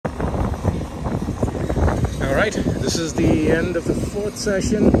All right, this is the end of the fourth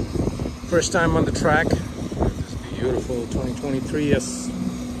session. First time on the track. This beautiful 2023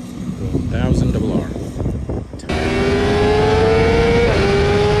 S1000RR.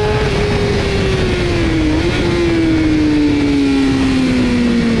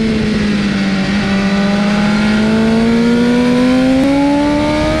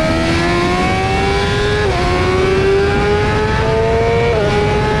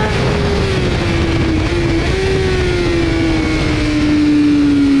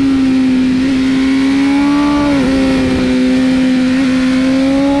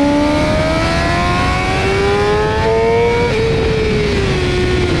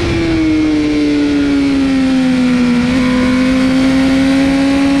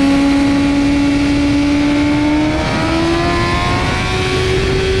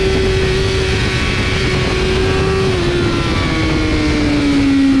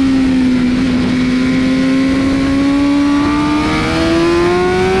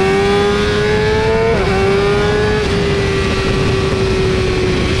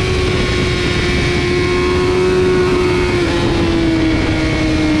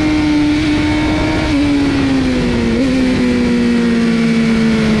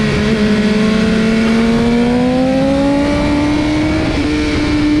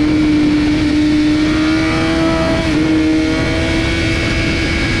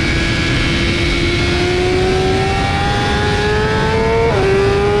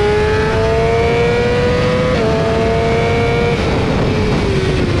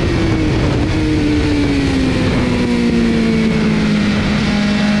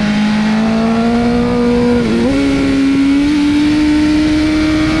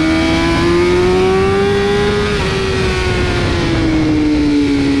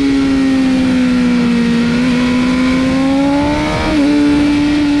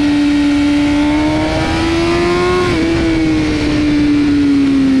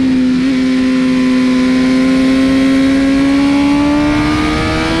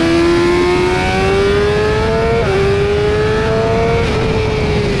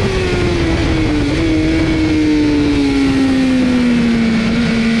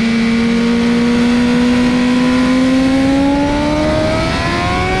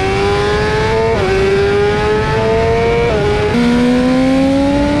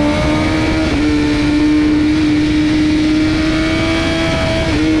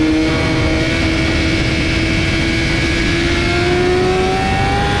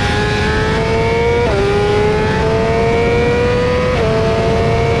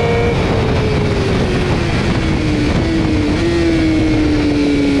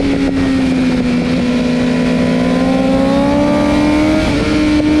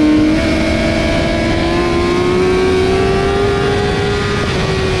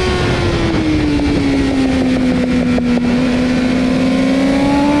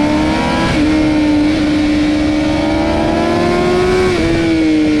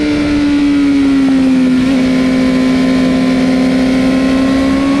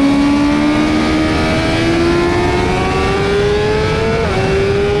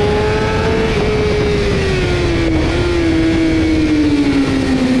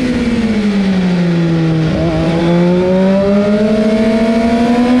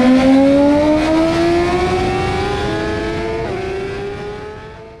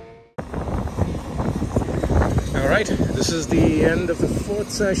 This is the end of the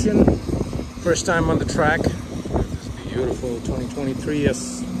fourth session. First time on the track. This beautiful 2023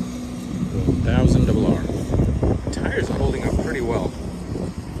 S1000RR. Tires are holding up pretty well.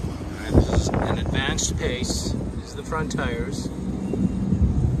 Alright, this is an advanced pace. These are the front tires.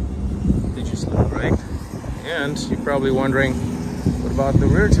 They just look great. And you're probably wondering, what about the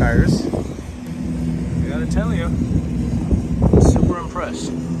rear tires? I gotta tell you, I'm super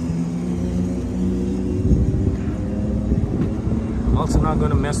impressed. I'm also not going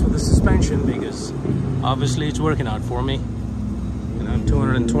to mess with the suspension because obviously it's working out for me. And I'm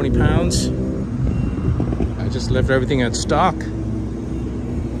 220 pounds. I just left everything at stock.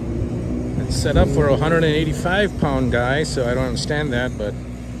 It's set up for a 185 pound guy, so I don't understand that, but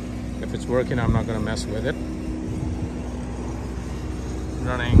if it's working, I'm not going to mess with it.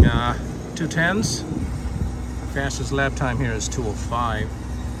 Running 210s. Fastest lap time here is 2:05.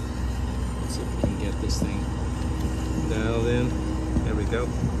 Let's see if we can get this thing dialed in. There we go.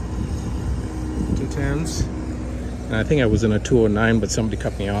 210s. And I think I was in a 209, but somebody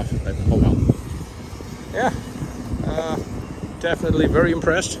cut me off. But oh well. Yeah. Definitely very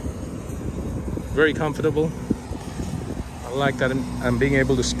impressed. Very comfortable. I like that I'm being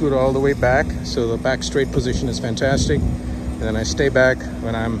able to scoot all the way back, so the back straight position is fantastic. And then I stay back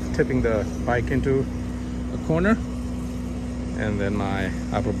when I'm tipping the bike into a corner, and then my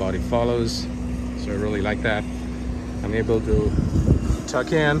upper body follows. So I really like that. I'm able to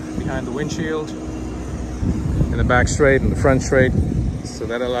tuck in behind the windshield, in the back straight and the front straight. So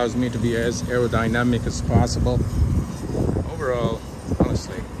that allows me to be as aerodynamic as possible. Overall,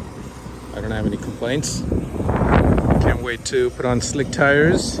 honestly, I don't have any complaints. Can't wait to put on slick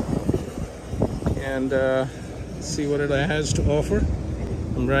tires and see what it has to offer.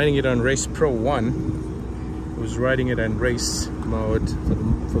 I'm riding it on Race Pro 1. I was riding it in race mode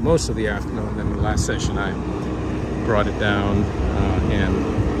for most of the afternoon. Then the last session I brought it down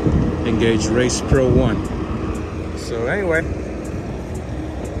and engaged Race Pro 1. So anyway,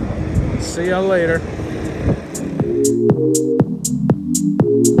 see y'all later.